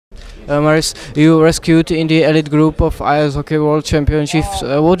Maris, you rescued in the elite group of Ice Hockey World Championships.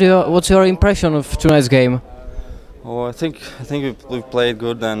 What's your impression of tonight's game? Oh, I think we played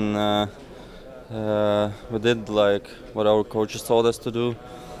good, and we did like what our coaches told us to do.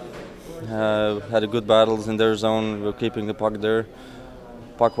 Had a good battles in their zone. We were keeping the puck there.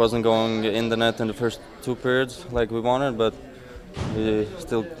 Puck wasn't going in the net in the first 2 periods like we wanted, but we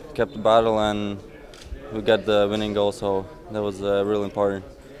still kept the battle and we got the winning goal. So that was really important.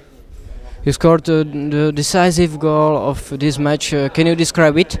 You scored the decisive goal of this match. Can you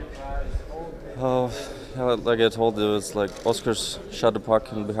describe it? Like I told you, it was like Oscar's shot the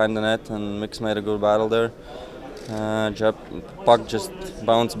puck in behind the net, and Mix made a good battle there. Puck just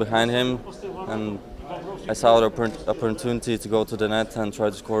bounced behind him, and I saw the opportunity to go to the net and try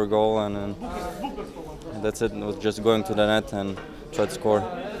to score a goal, and that's it. It was just going to the net and try to score.